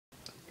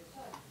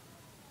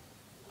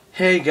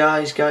Hey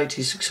guys, Guy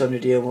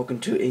T600 here and welcome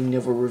to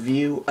another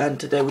review, and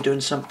today we're doing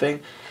something,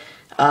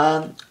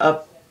 a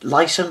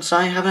license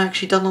I haven't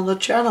actually done on the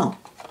channel.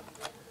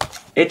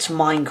 It's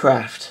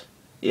Minecraft.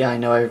 Yeah, I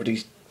know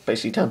everybody's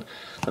basically done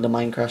the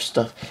Minecraft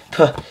stuff,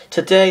 but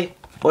today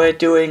we're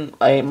doing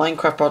a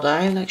Minecraft product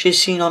I haven't actually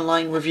seen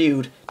online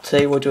reviewed.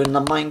 Today we're doing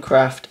the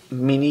Minecraft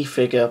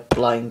minifigure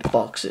blind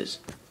boxes,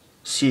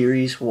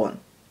 Series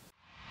 1.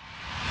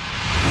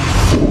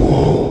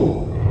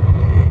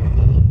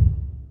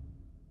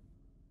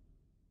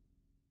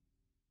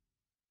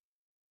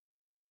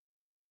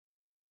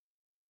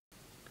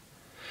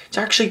 It's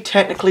actually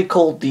technically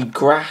called the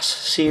Grass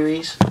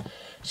Series,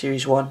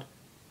 Series 1,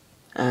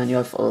 and you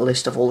have a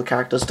list of all the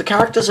characters. The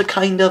characters are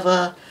kind of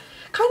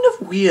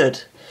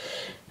weird.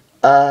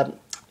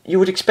 You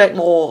would expect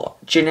more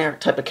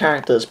generic type of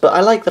characters, but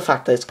I like the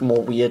fact that it's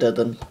more weirder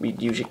than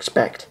we'd usually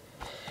expect.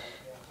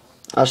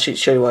 I'll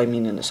show you what I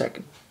mean in a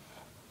second.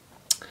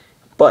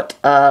 But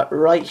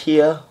right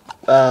here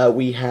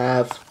we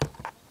have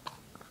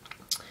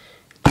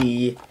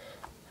the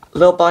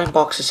little blind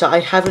boxes. So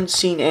I haven't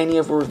seen any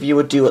other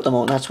reviewer do at the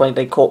moment. That's why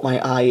they caught my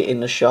eye in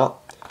the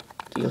shop.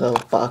 The little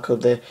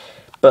barcode there.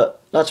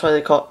 But that's why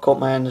they caught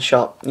my eye in the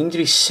shop. You need to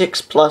be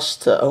 6+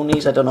 to own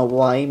these. I don't know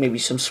why. Maybe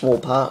some small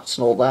parts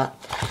and all that.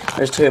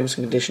 There's terms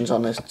and conditions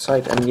on this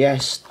side. And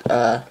yes,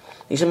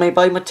 these are made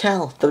by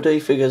Mattel. WWE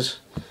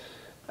figures.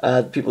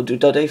 People do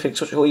WWE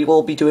figures, which we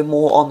will be doing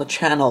more on the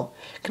channel.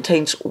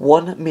 Contains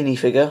one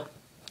minifigure.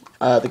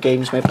 The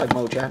game's made by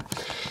Mojang.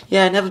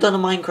 Yeah, I've never done a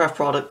Minecraft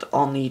product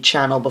on the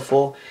channel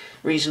before.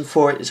 Reason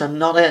for it is I'm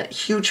not a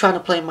huge fan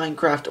of playing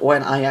Minecraft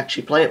when I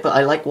actually play it, but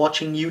I like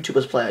watching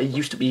YouTubers play it. I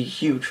used to be a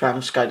huge fan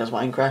of Sky Does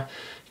Minecraft.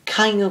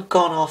 Kind of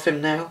gone off him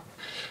now.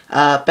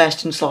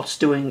 Best in Slot's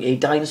doing a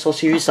dinosaur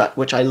series,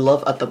 which I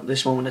love at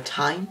this moment of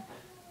time.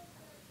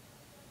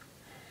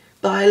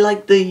 But I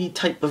like the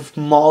type of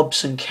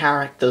mobs and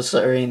characters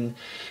that are in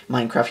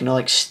Minecraft. You know,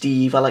 like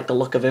Steve. I like the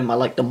look of him. I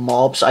like the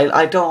mobs.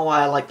 I don't know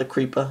why I like the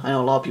creeper. I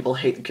know a lot of people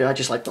hate the creeper. I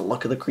just like the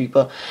look of the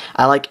creeper.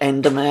 I like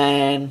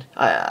Enderman.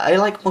 I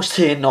like most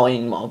of the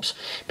annoying mobs.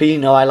 But you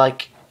know, I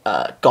like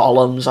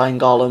golems, iron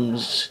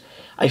golems.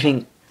 I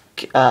think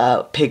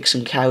pigs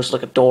and cows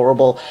look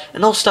adorable.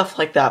 And all stuff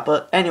like that.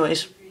 But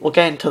anyways, we'll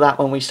get into that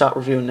when we start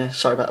reviewing this.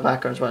 Sorry about the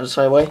background. By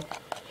the way.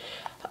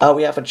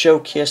 We have a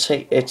joke here.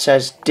 It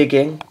says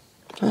digging.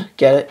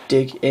 Get it?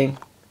 Digging.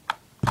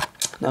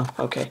 No?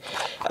 Okay.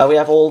 We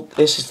have all...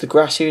 This is the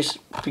Grass series.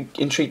 Be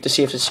intrigued to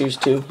see if it's Series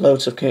 2.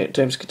 Loads of terms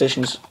and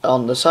conditions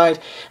on the side.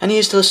 And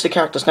here's the list of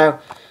characters. Now,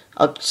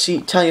 I'll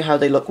tell you how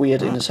they look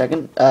weird in a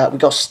second. We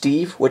got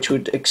Steve, which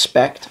we'd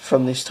expect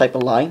from this type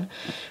of line.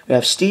 We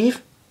have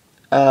Steve.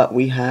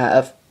 We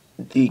have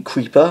the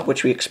Creeper,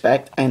 which we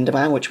expect.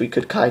 Enderman, which we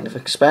could kind of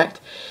expect.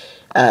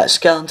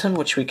 Skeleton,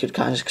 which we could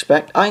kind of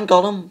expect. Iron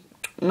Golem.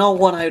 Not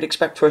one I would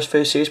expect for his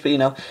first series, but you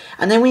know.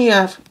 And then we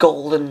have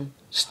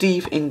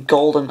Steve in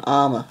golden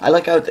armor. I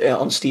like how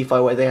on Steve, by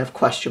the way, they have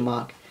question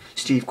mark.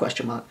 Steve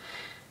question mark.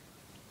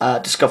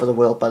 Discover the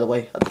world, by the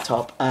way, at the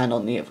top. And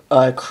on the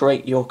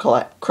craft your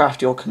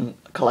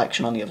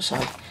collection on the other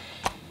side.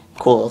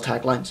 Cool little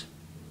taglines.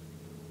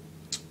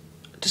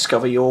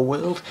 Discover your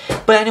world.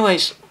 But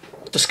anyways,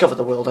 discover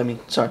the world, I mean,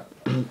 sorry.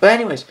 But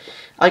anyways,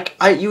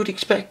 you would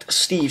expect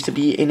Steve to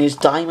be in his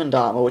diamond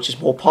armor, which is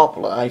more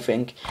popular, I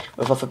think,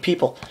 with other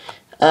people.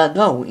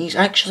 No, he's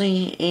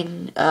actually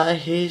in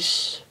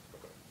his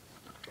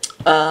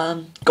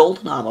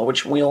golden armor,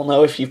 which we all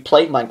know if you've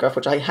played Minecraft,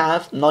 which I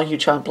have. I'm not a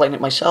huge fan playing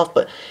it myself,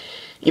 but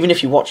even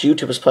if you watch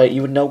YouTubers play it,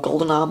 you would know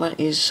golden armor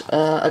is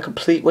a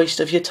complete waste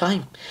of your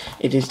time.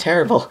 It is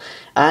terrible.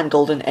 And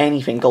golden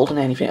anything,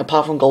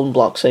 apart from golden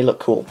blocks, they look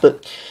cool.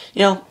 But,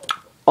 you know...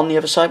 On the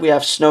other side, we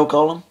have Snow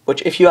Golem,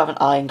 which if you have an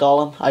Iron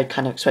Golem, I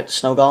kind of expect a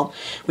Snow Golem.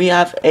 We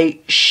have a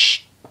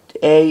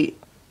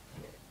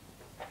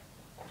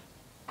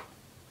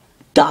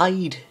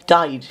dyed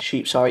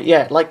sheep, sorry.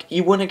 Yeah, like,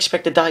 you wouldn't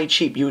expect a dyed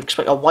sheep. You would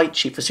expect a white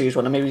sheep for Series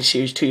 1, and maybe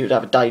Series 2 you'd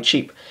have a dyed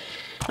sheep.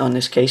 Now, in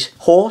this case,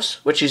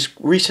 Horse, which is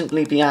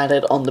recently been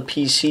added on the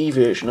PC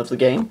version of the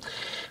game.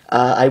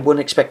 I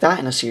wouldn't expect that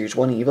in a Series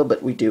 1 either,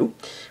 but we do,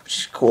 which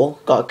is cool.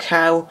 Got a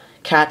cow,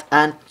 cat,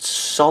 and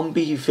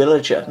zombie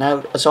villager.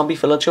 Now, a zombie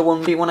villager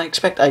wouldn't be one I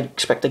expect. I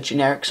expect a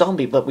generic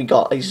zombie, but we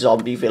got a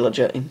zombie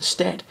villager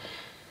instead.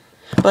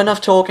 But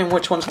enough talking.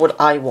 Which ones would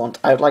I want?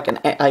 I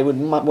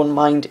wouldn't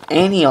mind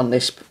any on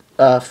this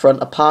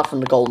front, apart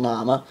from the golden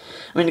armor.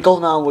 I mean, the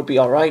golden armor would be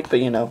alright, but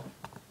you know,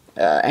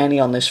 any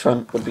on this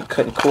front would be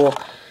kind of cool.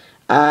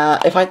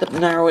 If I had to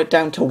narrow it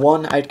down to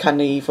one, I'd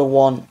kind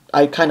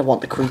of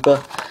want the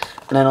creeper.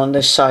 And then on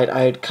this side,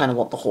 I'd kind of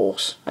want the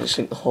horse. I just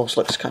think the horse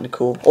looks kind of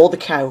cool. Or the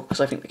cow,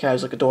 because I think the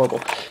cows look adorable.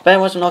 But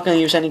anyways, I'm not going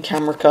to use any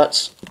camera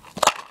cuts.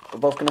 We're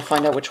both going to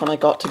find out which one I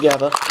got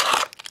together.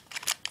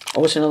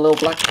 Oh, it's in a little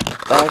black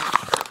bag.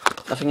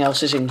 Nothing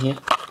else is in here.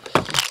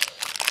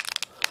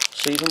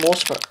 So even more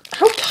surprised.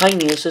 How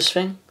tiny is this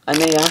thing? I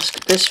may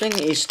ask. This thing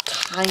is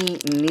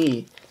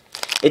tiny.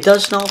 It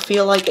does not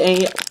feel like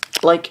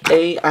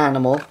a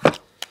animal.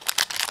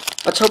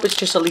 Let's hope it's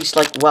just at least,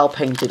 like, well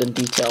painted and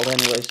detailed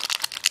anyways.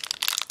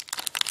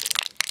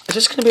 Is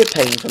this going to be a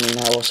pain for me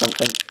now or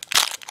something?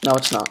 No,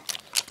 it's not.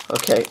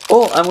 Okay.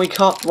 Oh, and we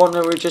got one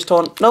that we were just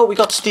on. No, we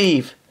got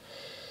Steve.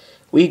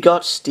 We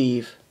got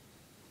Steve.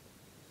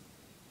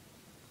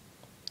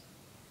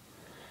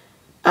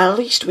 At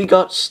least we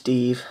got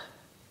Steve.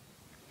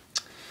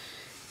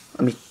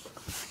 Let me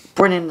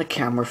bring in the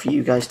camera for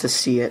you guys to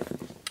see it.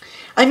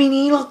 I mean,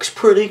 he looks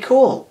pretty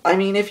cool. I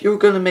mean, if you're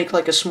going to make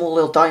like a small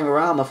little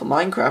diorama for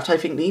Minecraft, I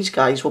think these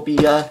guys will be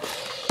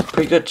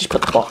pretty good. Just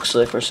put the box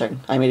there for a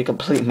second. I made a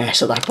complete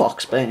mess of that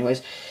box, but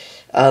anyways.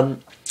 I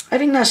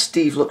think that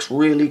Steve looks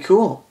really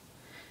cool.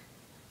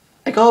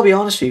 I gotta be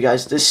honest with you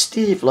guys, this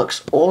Steve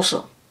looks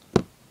awesome.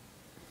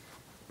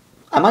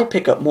 I might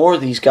pick up more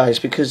of these guys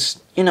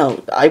because, you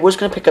know, I was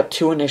going to pick up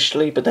 2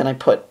 initially, but then I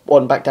put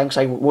 1 back down because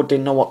I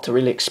didn't know what to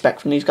really expect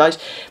from these guys.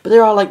 But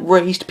they're all like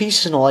raised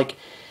pieces and all, like,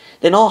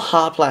 they're not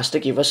hard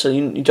plastic either, so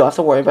you don't have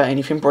to worry about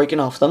anything breaking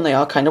off them. They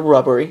are kind of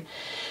rubbery.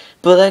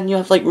 But then you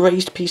have like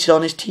raised pieces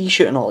on his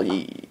t-shirt and all.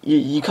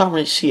 You can't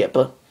really see it,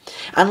 but...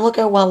 And look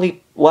how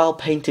well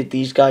painted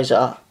these guys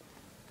are.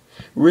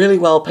 Really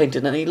well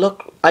painted, and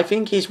I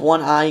think his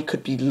one eye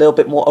could be a little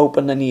bit more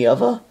open than the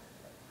other.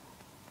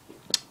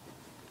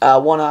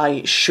 One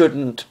eye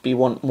shouldn't be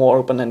more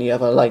open than the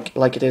other, like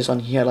it is on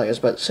here, like I was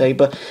about to say.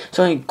 But it's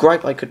only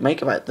gripe I could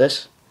make about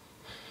this.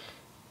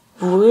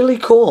 Really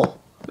cool.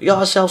 We got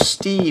ourselves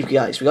Steve,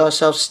 guys. We got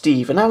ourselves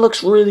Steve, and that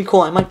looks really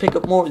cool. I might pick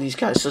up more of these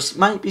guys. So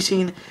might be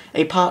seeing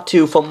a part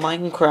 2 for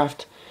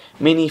Minecraft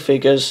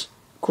minifigures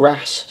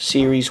Grass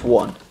Series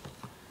 1.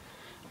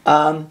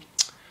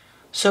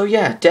 So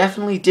yeah,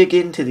 definitely dig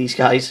into these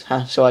guys.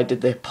 So I did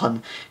the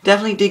pun.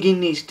 Definitely dig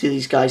into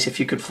these guys if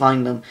you could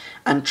find them,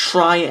 and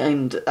try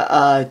and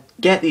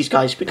get these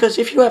guys, because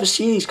if you ever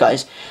see these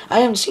guys, I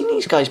haven't seen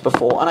these guys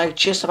before, and I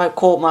just about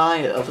caught my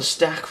eye of a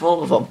stack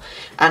full of them,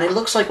 and it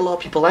looks like a lot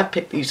of people have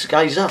picked these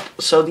guys up.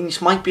 So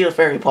these might be a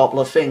very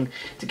popular thing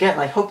to get,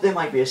 and I hope there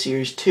might be a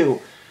series 2,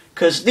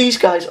 because these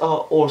guys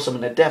are awesome,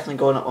 and they're definitely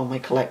going up on my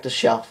collector's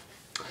shelf.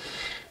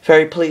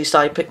 Very pleased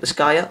I picked this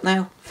guy up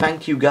now.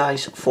 Thank you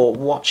guys for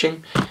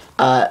watching.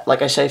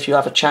 Like I say, if you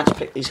have a chance,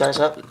 pick these guys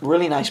up.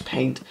 Really nice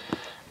paint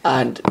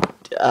and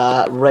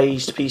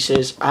raised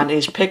pieces. And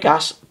his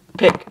pickaxe.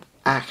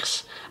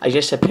 I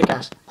just said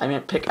pickaxe. I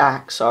meant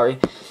pickaxe, sorry.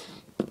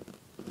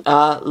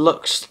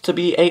 Looks to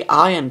be a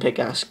iron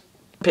pickaxe.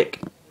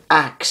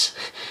 Pickaxe.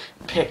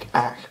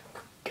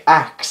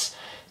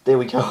 There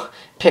we go.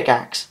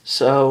 Pickaxe.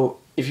 So,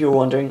 if you're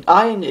wondering,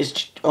 iron is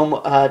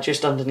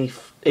just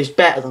underneath. Is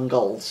better than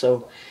gold,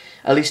 so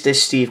at least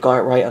this Steve got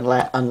it right,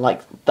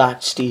 unlike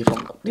that Steve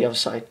on the other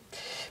side.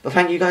 But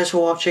thank you guys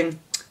for watching.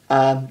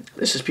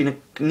 This has been a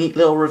neat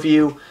little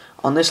review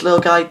on this little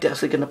guy.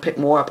 Definitely going to pick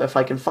more up if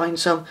I can find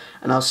some,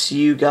 and I'll see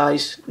you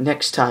guys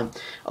next time.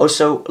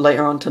 Also,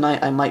 later on tonight,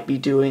 I might be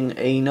doing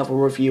another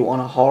review on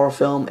a horror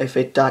film, if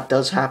that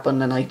does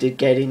happen, and I did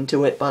get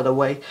into it, by the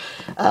way.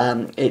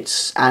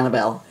 It's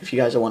Annabelle, if you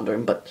guys are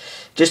wondering, but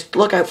just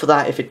look out for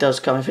that if it does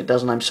come. If it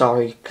doesn't, I'm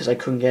sorry, because I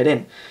couldn't get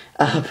in.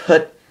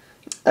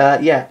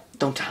 Yeah,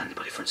 don't tell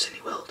anybody from City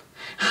World.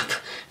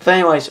 But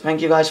anyways, thank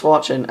you guys for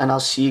watching, and I'll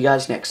see you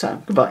guys next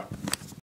time. Goodbye.